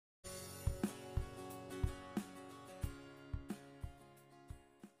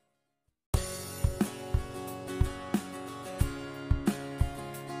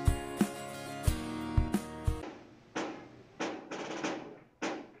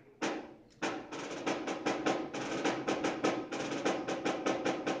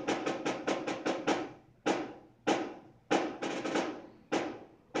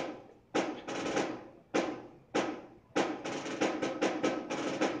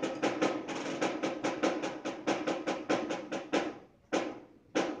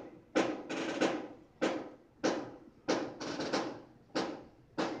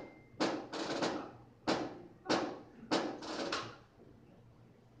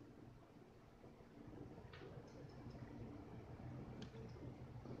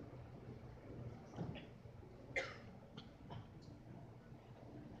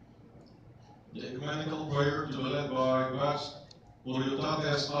ecumenical prayer to be led by Max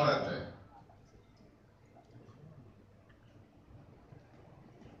Oriotates Arete.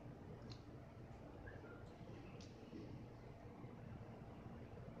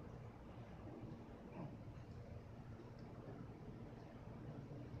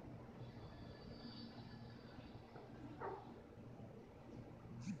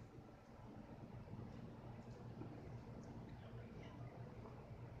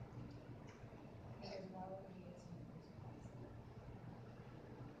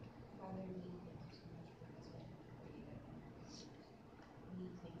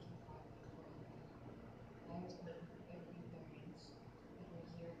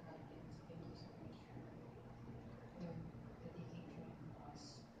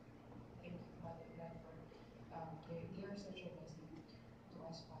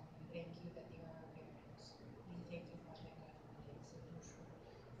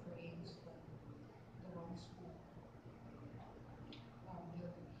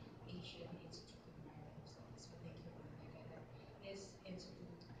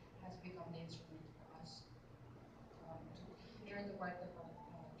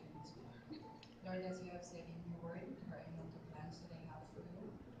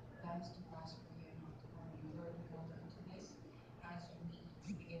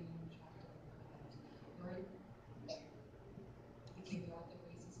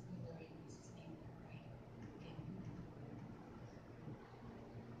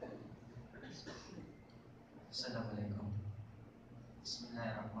 Assalamualaikum.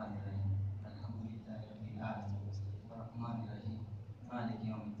 Bismillahirrahmanirrahim. Alhamdulillahirabbil alamin. Arrahmanirrahim. Maliki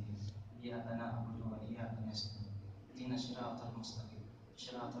yaumiddin. Iyyaka na'budu wa iyyaka nasta'in. Ihdinas siratal mustaqim.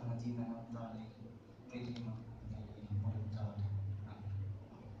 Siratal ladzina an'amta 'alaihim ghairil maghdubi 'alaihim waladdallin. Amin.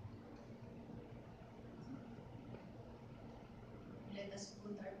 Let us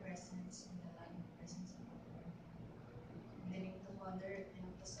put our presence in the line of presence of our Lord. In the name of the Father, and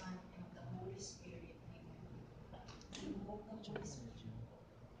of the Son, and of the Holy Spirit. Amen. We invoke the Holy Spirit.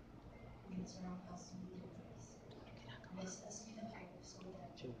 May surround us with your grace. Bless us with the hope so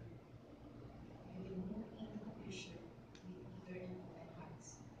that we will move in future with eager and open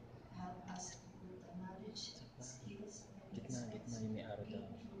hearts. Help us to put the knowledge, skills, and expense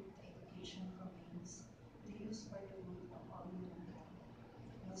gained through the education province to use for the good of all mankind.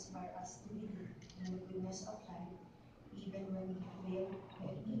 Inspire us to believe in the goodness of life, even when we fail,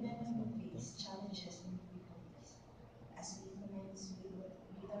 and even when we face challenges and difficulties. As we commence with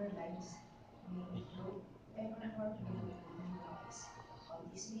our lives, may we grow ever more beautiful in your eyes. All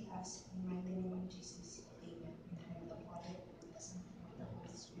this we ask in the mighty name of Jesus. Amen. In the name of the Father, and of the Son, and of the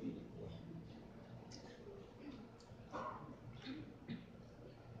Holy Spirit. Amen.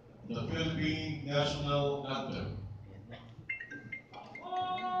 The Philippine National Anthem.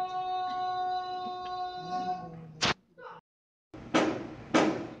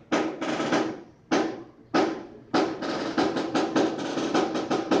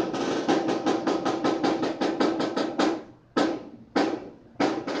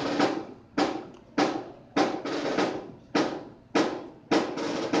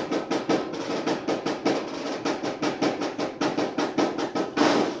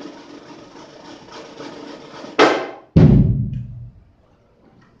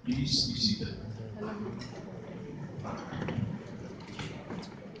 Please be seated.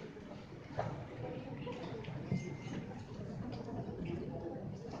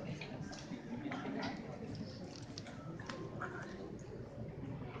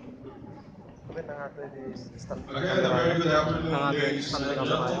 Again, a very good afternoon, ladies and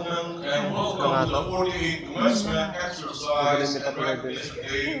gentlemen, and welcome to the 48th commencement exercise and recognition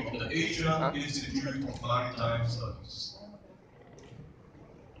day of the Asian Institute of Maritime Studies.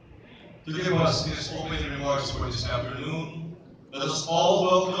 To give us his opening remarks for this afternoon, let us all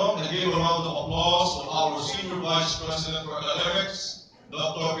welcome and give a round of applause to our Senior Vice President for Academics,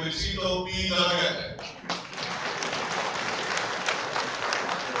 Dr. Felicito P. Dalaguete.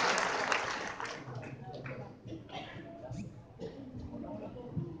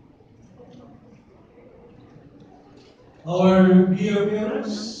 Our dear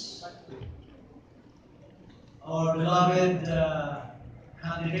viewers, our beloved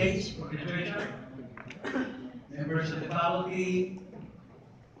candidates for literature, members of the faculty,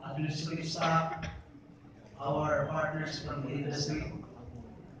 administrative staff, our partners from the industry,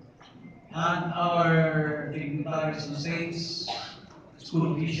 and our dignitaries on stage,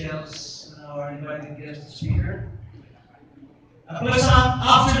 school officials, and our invited guest speaker. A pleasant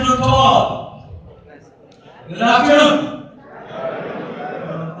afternoon to all. Good afternoon.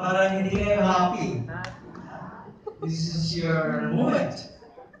 Parang hindi kayo happy. This is your moment.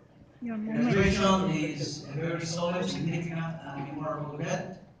 Graduation a very solemn, significant, and memorable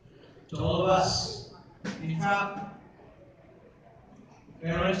event to all of us. In fact,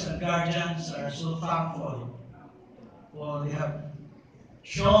 parents and guardians are so thankful for they have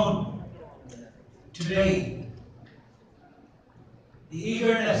shown today the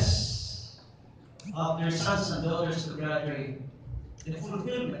eagerness of their sons and daughters to graduate, the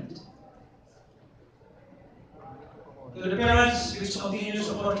fulfillment. To the parents which continue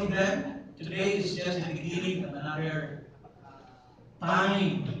supporting them, today is just the beginning of another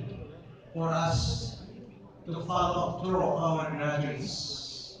time for us to follow through our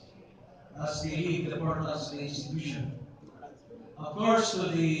graduates as they leave the portals of the institution. Of course, to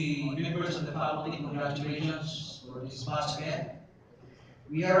the members of the faculty, congratulations for this basket.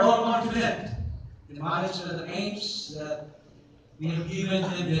 We are all confident the management of AIMS that we have given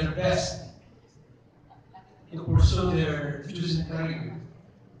them their best to pursue their chosen career.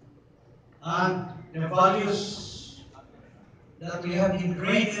 And the values that we have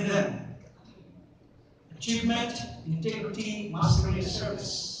ingrained in them: achievement, integrity, mastery, and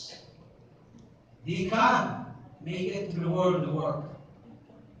service. They can make it to the world of the work.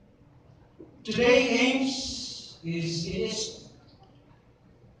 Today, AIMS is in its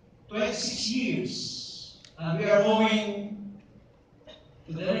 26 years, and we are moving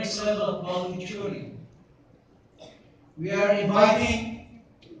to the next level of quality tutoring. We are inviting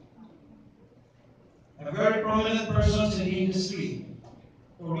a very prominent persons in the industry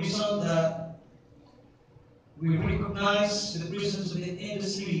for reason that we recognize the presence of the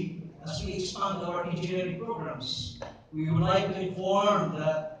industry as we expand our engineering programs. We would like to inform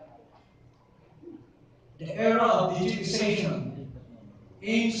that the era of digitization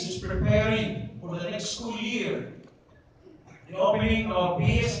AIMS is preparing for the next school year the opening of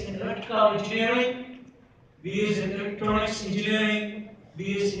BS in Electrical Engineering, BS in Electronics Engineering,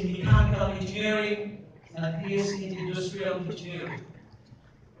 BS in Mechanical Engineering, and BS in Industrial Engineering.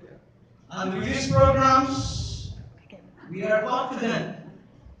 And with these programs, we are confident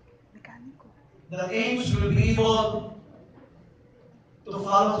that AIMS will be able to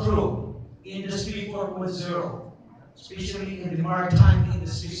follow through Industry 4.0, especially in the maritime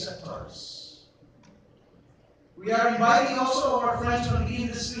industry sectors. We are inviting also our friends from the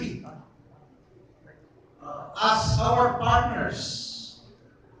industry as our partners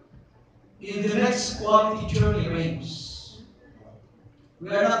in the next quality journey of AIMS. We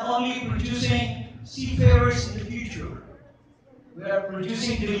are not only producing seafarers in the future, we are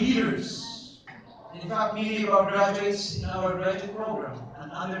producing the leaders. In fact, many of our graduates in our graduate program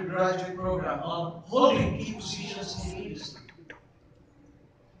and undergraduate program are holding key positions in the industry.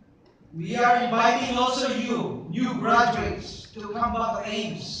 We are inviting also you, new graduates, to come back to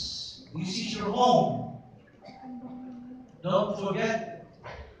AIMS. This is your home. Don't forget,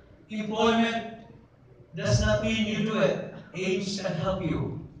 employment does not mean you do it. AIMS can help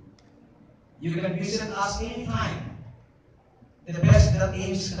you. You can visit us anytime. The best that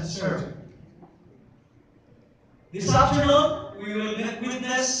AIMS can serve. This afternoon, we will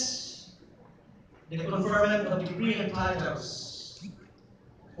witness the conferment of degree and titles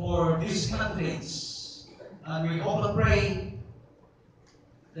for these candidates, and we hope and pray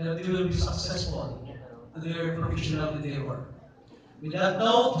that they will be successful in their professional endeavor. With that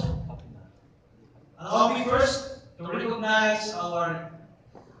note, allow me first to recognize our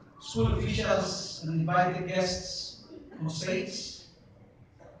school officials and invited guests on stage.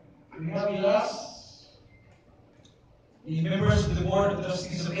 We have with us the members of the Board of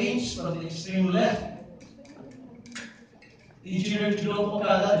Trustees of AIMS from the extreme left, Engineer Julio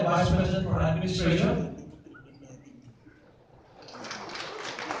Okada, the Vice President for Administration,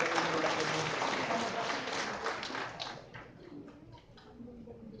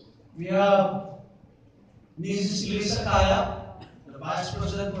 we have Mrs. Lisa Kaya, the Vice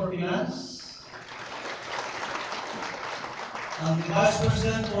President for Finance, and the Vice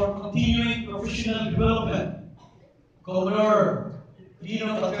President for Continuing Professional Development, Commodore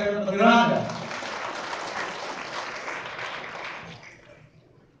Dino Pateranga.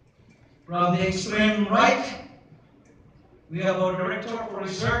 From the extreme right, we have our Director for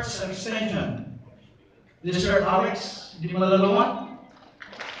Research and Extension, Mr. Alex Di Malalongan.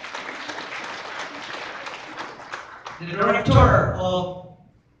 The Director of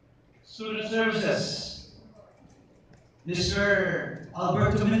Student Services, Mr.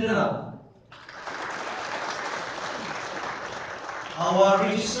 Alberto Mindanao. Our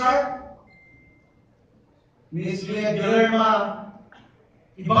Registrar, Ms. Leah Guillermo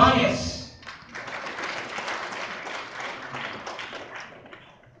Ibanez.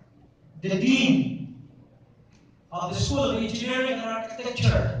 The Dean of the School of Engineering and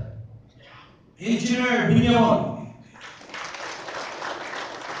Architecture, Engineer Binyamon.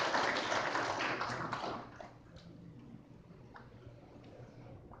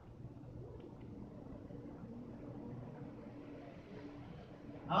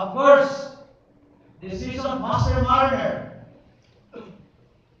 Of course, the seasoned Master Mariner,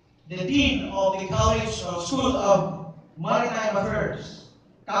 the Dean of the College of School of Maritime Affairs,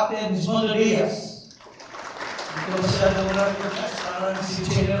 Captain Ismondo Diaz. Ito masyado muna rin parang si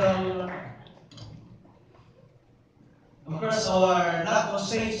General. Of course, our not on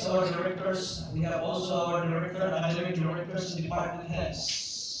stage, our directors, we have also our director, academic directors, and department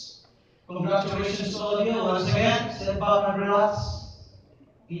heads. Congratulations to all of you once again. Sit back and relax.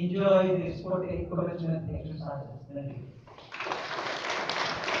 Enjoy the sport commitment exercises. Thank you.